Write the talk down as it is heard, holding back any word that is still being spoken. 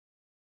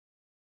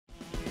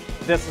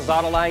This is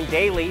Autoline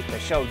Daily, the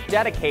show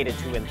dedicated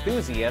to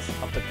enthusiasts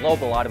of the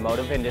global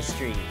automotive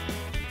industry.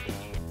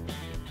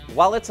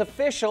 Well, it's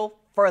official.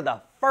 For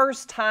the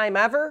first time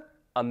ever,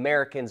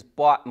 Americans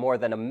bought more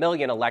than 1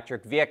 million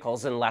electric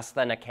vehicles in less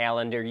than a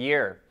calendar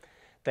year.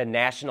 The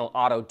National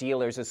Auto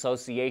Dealers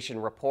Association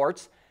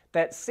reports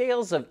that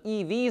sales of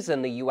EVs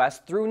in the U.S.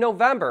 through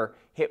November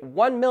hit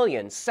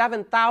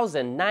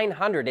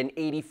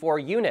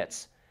 1,007,984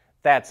 units.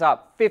 That's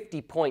up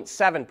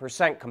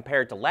 50.7%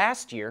 compared to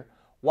last year,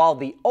 while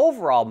the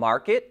overall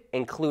market,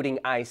 including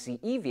ICE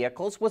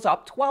vehicles, was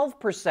up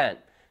 12%.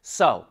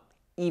 So,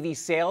 EV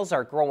sales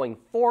are growing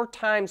 4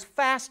 times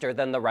faster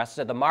than the rest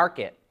of the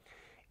market.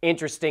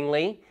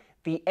 Interestingly,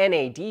 the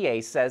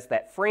NADA says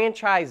that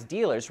franchise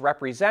dealers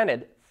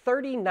represented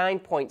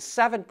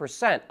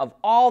 39.7% of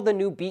all the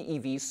new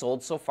BEVs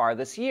sold so far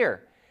this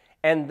year.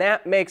 And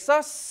that makes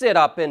us sit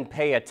up and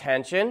pay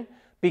attention,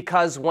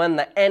 because when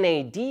the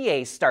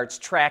NADA starts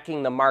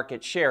tracking the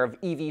market share of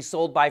EVs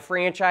sold by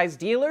franchise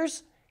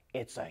dealers,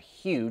 it's a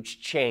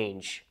huge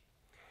change.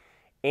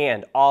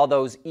 And all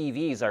those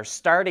EVs are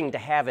starting to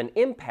have an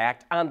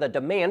impact on the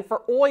demand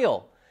for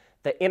oil.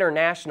 The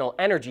International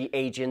Energy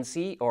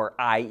Agency, or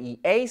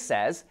IEA,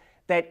 says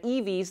that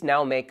EVs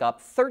now make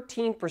up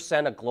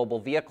 13% of global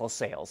vehicle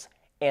sales,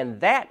 and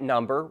that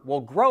number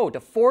will grow to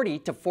 40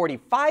 to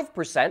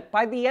 45%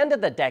 by the end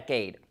of the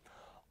decade.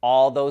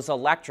 All those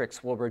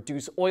electrics will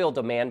reduce oil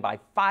demand by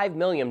 5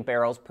 million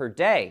barrels per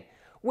day,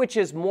 which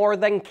is more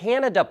than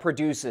Canada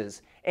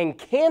produces, and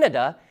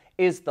Canada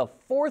is the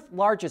 4th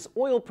largest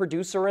oil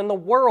producer in the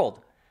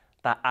world.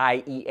 The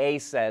IEA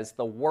says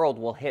the world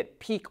will hit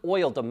peak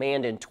oil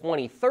demand in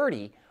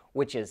 2030,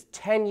 which is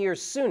 10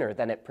 years sooner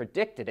than it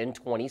predicted in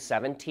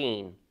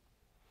 2017.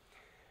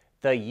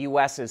 The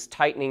U.S. is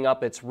tightening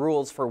up its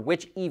rules for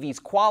which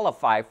EVs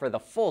qualify for the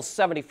full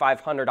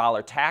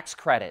 $7,500 tax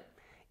credit.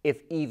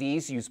 If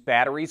EVs use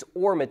batteries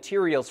or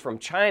materials from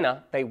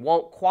China, they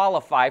won't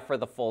qualify for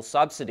the full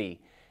subsidy.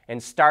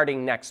 And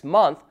starting next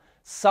month,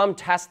 some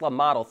Tesla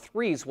Model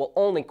 3s will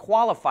only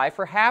qualify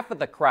for half of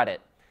the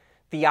credit.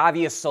 The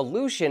obvious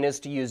solution is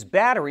to use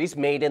batteries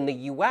made in the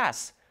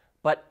U.S.,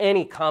 but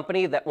any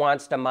company that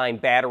wants to mine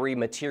battery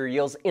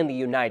materials in the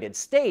United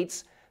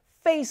States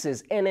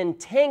faces an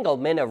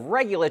entanglement of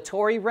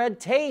regulatory red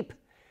tape.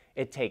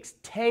 It takes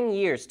 10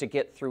 years to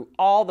get through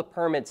all the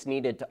permits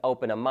needed to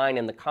open a mine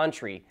in the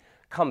country,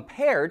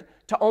 compared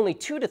to only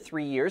 2 to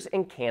 3 years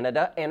in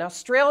Canada and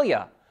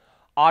Australia.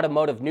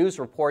 Automotive News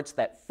reports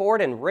that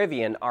Ford and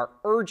Rivian are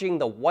urging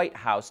the White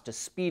House to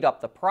speed up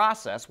the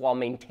process while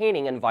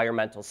maintaining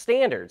environmental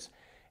standards.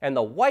 And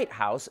the White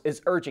House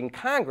is urging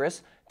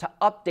Congress to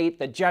update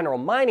the General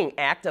Mining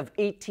Act of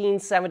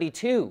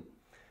 1872.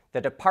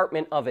 The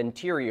Department of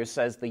Interior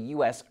says the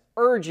U.S.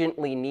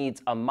 urgently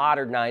needs a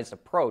modernized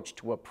approach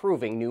to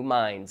approving new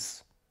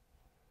mines.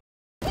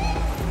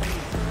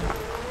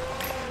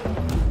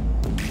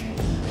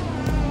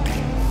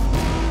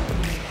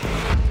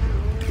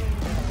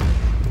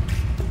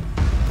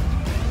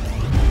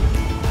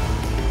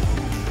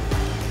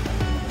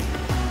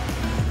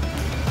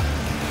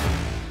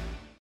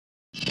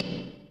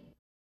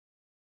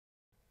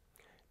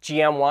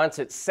 GM wants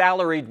its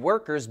salaried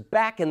workers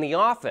back in the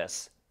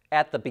office.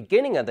 At the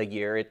beginning of the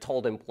year, it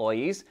told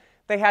employees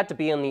they had to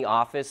be in the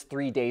office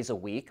 3 days a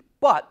week,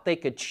 but they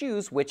could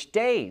choose which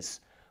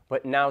days.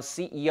 But now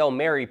CEO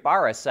Mary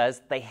Barra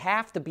says they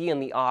have to be in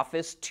the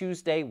office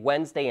Tuesday,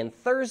 Wednesday, and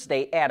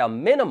Thursday at a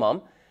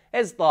minimum,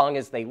 as long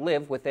as they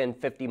live within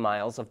 50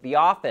 miles of the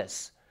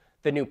office.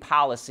 The new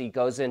policy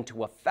goes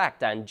into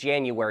effect on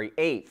January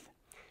 8th.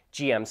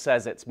 GM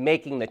says it's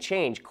making the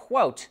change,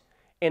 quote,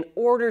 in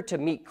order to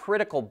meet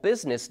critical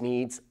business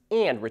needs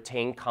and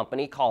retain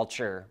company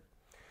culture.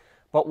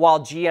 But while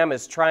GM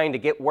is trying to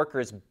get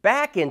workers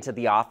back into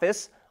the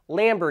office,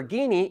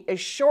 Lamborghini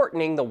is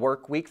shortening the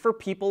work week for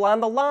people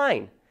on the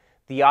line.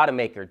 The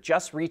automaker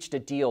just reached a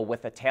deal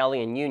with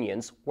Italian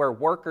unions where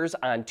workers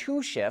on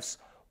 2 shifts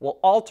will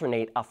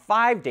alternate a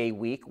 5-day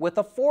week with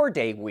a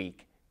 4-day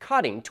week,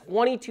 cutting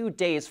 22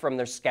 days from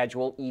their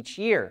schedule each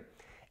year.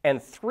 And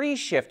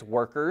 3-shift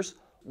workers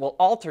will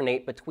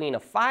alternate between a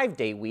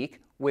 5-day week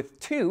with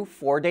 2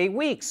 4-day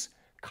weeks,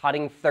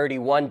 cutting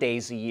 31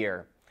 days a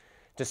year.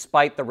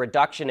 Despite the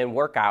reduction in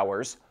work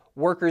hours,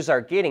 workers are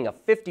getting a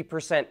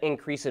 50%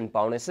 increase in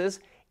bonuses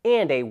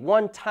and a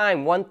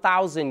one-time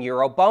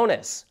 €1,000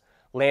 bonus.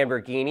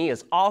 Lamborghini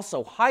is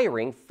also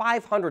hiring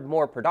 500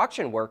 more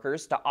production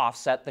workers to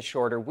offset the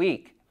shorter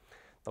week.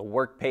 The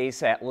work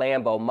pace at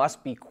Lambo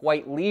must be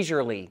quite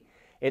leisurely.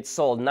 It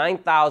sold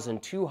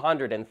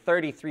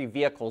 9,233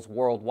 vehicles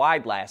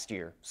worldwide last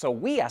year, so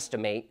we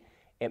estimate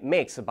it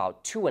makes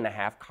about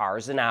 2.5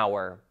 cars an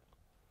hour.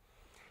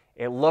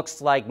 It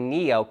looks like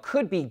NIO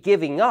could be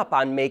giving up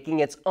on making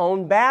its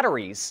own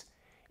batteries.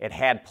 It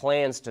had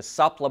plans to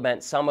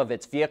supplement some of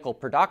its vehicle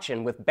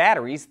production with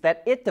batteries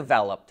that it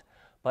developed,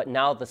 but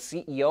now the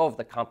CEO of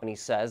the company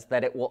says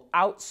that it will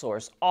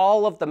outsource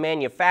all of the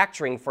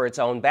manufacturing for its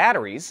own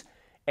batteries,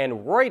 and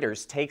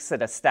Reuters takes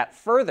it a step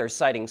further,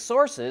 citing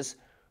sources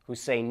who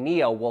say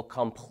NIO will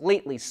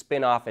completely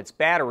spin off its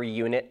battery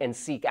unit and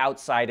seek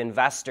outside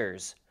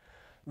investors.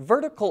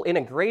 Vertical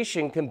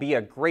integration can be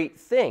a great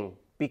thing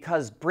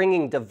because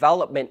bringing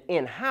development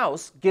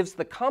in-house gives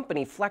the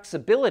company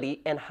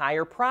flexibility and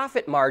higher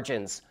profit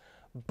margins.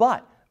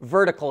 But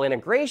vertical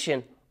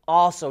integration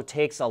also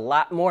takes a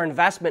lot more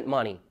investment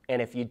money,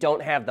 and if you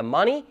don't have the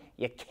money,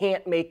 you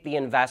can't make the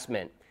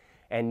investment.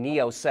 And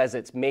NIO says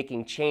it's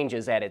making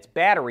changes at its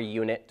battery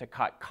unit to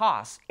cut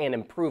costs and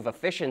improve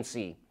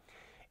efficiency.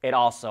 It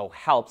also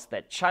helps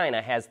that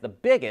China has the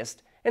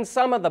biggest and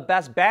some of the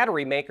best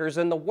battery makers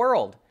in the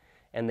world,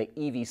 and the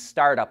EV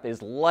startup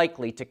is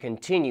likely to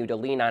continue to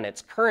lean on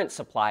its current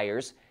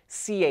suppliers,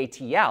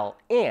 CATL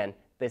and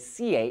the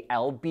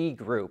CALB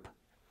Group.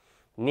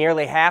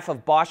 Nearly half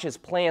of Bosch's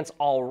plants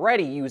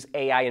already use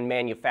AI in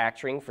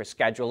manufacturing for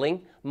scheduling,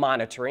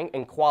 monitoring,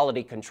 and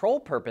quality control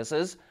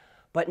purposes,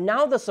 but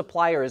now the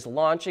supplier is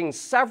launching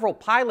several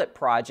pilot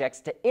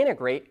projects to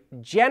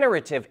integrate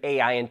generative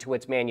AI into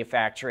its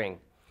manufacturing.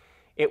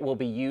 It will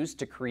be used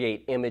to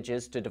create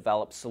images to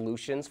develop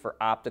solutions for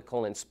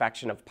optical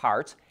inspection of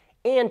parts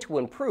and to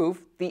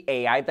improve the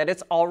AI that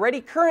it's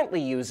already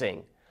currently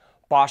using.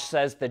 Bosch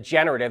says the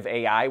generative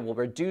AI will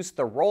reduce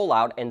the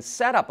rollout and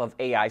setup of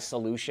AI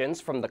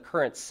solutions from the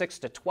current 6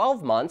 to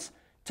 12 months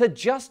to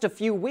just a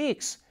few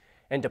weeks.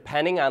 And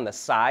depending on the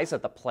size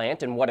of the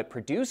plant and what it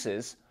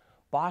produces,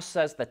 Bosch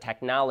says the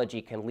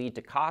technology can lead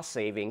to cost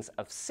savings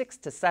of 6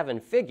 to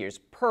 7 figures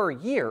per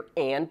year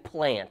and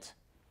plant.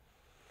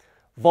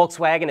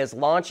 Volkswagen is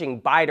launching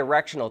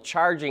bi-directional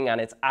charging on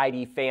its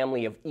ID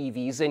family of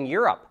EVs in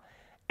Europe.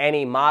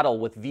 Any model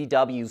with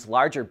VW's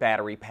larger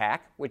battery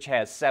pack, which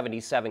has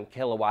 77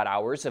 kilowatt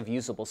hours of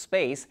usable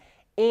space,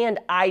 and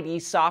ID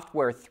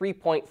software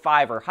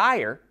 3.5 or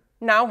higher,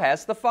 now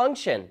has the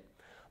function.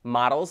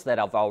 Models that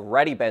have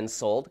already been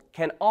sold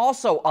can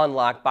also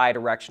unlock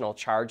bi-directional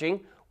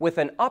charging with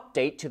an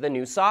update to the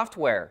new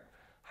software.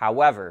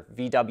 However,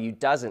 VW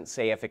doesn't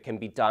say if it can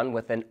be done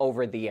with an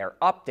over-the-air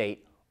update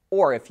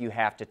or if you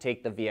have to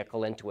take the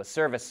vehicle into a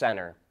service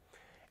center.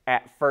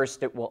 At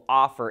first, it will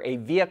offer a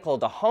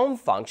vehicle-to-home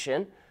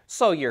function,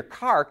 so your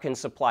car can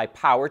supply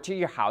power to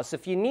your house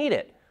if you need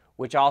it,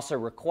 which also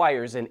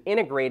requires an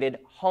integrated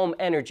home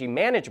energy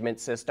management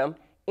system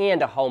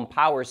and a home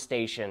power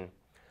station.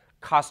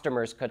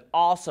 Customers could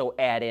also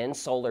add in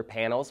solar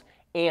panels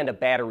and a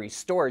battery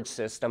storage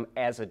system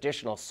as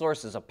additional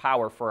sources of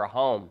power for a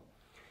home.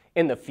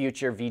 In the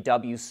future,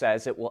 VW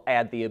says it will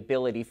add the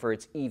ability for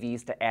its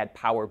EVs to add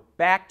power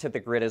back to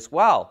the grid as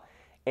well.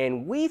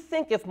 And we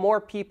think if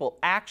more people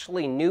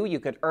actually knew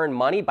you could earn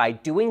money by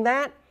doing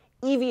that,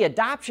 EV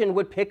adoption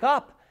would pick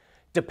up.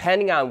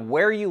 Depending on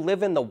where you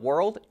live in the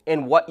world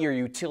and what your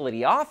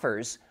utility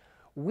offers,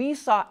 we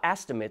saw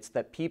estimates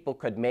that people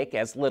could make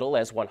as little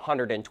as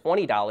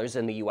 $120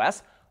 in the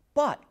US,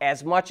 but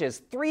as much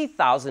as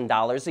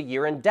 $3,000 a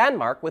year in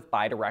Denmark with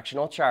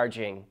bi-directional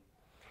charging.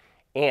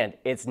 And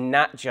it's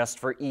not just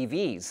for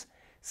EVs.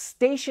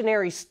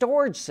 Stationary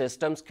storage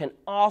systems can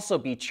also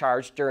be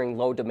charged during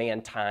low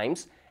demand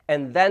times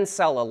and then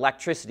sell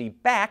electricity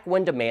back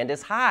when demand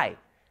is high.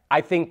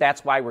 I think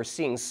that's why we're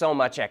seeing so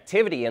much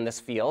activity in this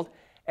field,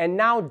 and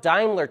now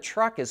Daimler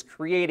Truck is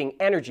creating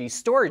energy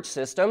storage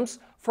systems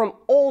from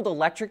old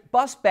electric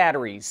bus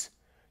batteries.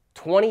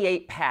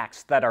 28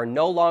 packs that are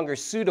no longer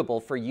suitable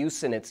for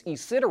use in its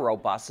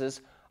e-Citaro buses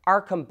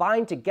are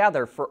combined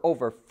together for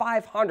over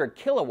 500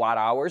 kilowatt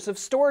hours of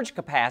storage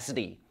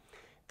capacity.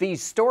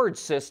 These storage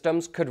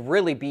systems could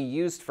really be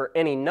used for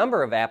any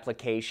number of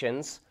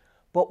applications,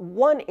 but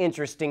one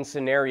interesting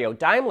scenario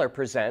Daimler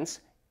presents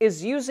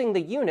is using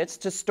the units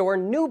to store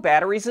new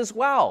batteries as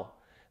well.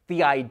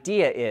 The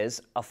idea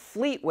is a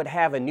fleet would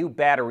have a new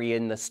battery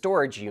in the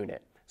storage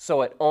unit,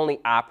 so it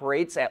only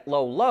operates at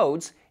low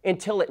loads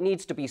until it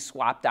needs to be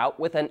swapped out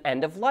with an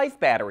end-of-life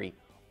battery,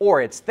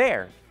 or it's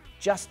there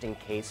just in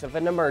case of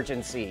an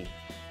emergency.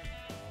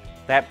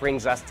 That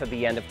brings us to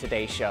the end of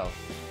today's show.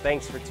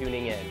 Thanks for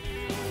tuning in.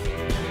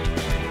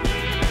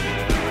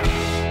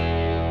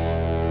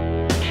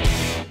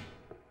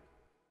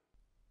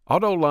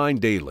 Autoline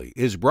Daily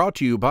is brought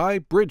to you by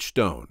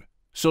Bridgestone,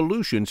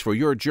 solutions for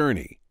your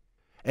journey,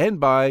 and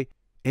by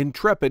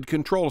Intrepid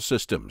Control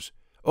Systems,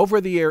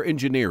 over-the-air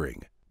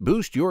engineering.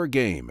 Boost your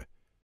game.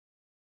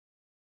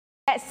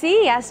 At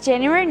CES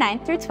January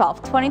 9th through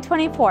 12th,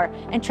 2024,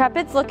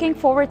 Intrepid's looking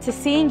forward to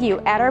seeing you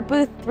at our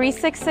booth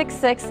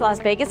 3666 Las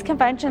Vegas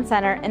Convention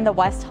Center in the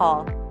West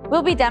Hall.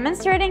 We'll be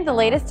demonstrating the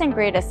latest and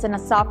greatest in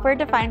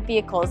software-defined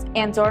vehicles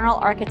and zonal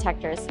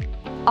architectures,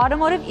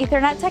 automotive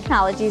Ethernet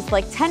technologies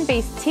like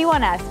 10-base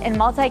T1S and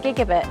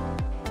multi-gigabit.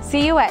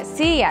 See you at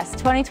CES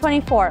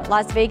 2024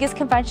 Las Vegas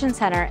Convention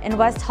Center in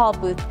West Hall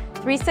booth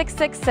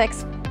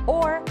 3666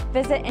 or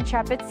visit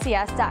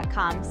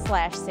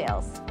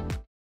intrepidcs.com/sales.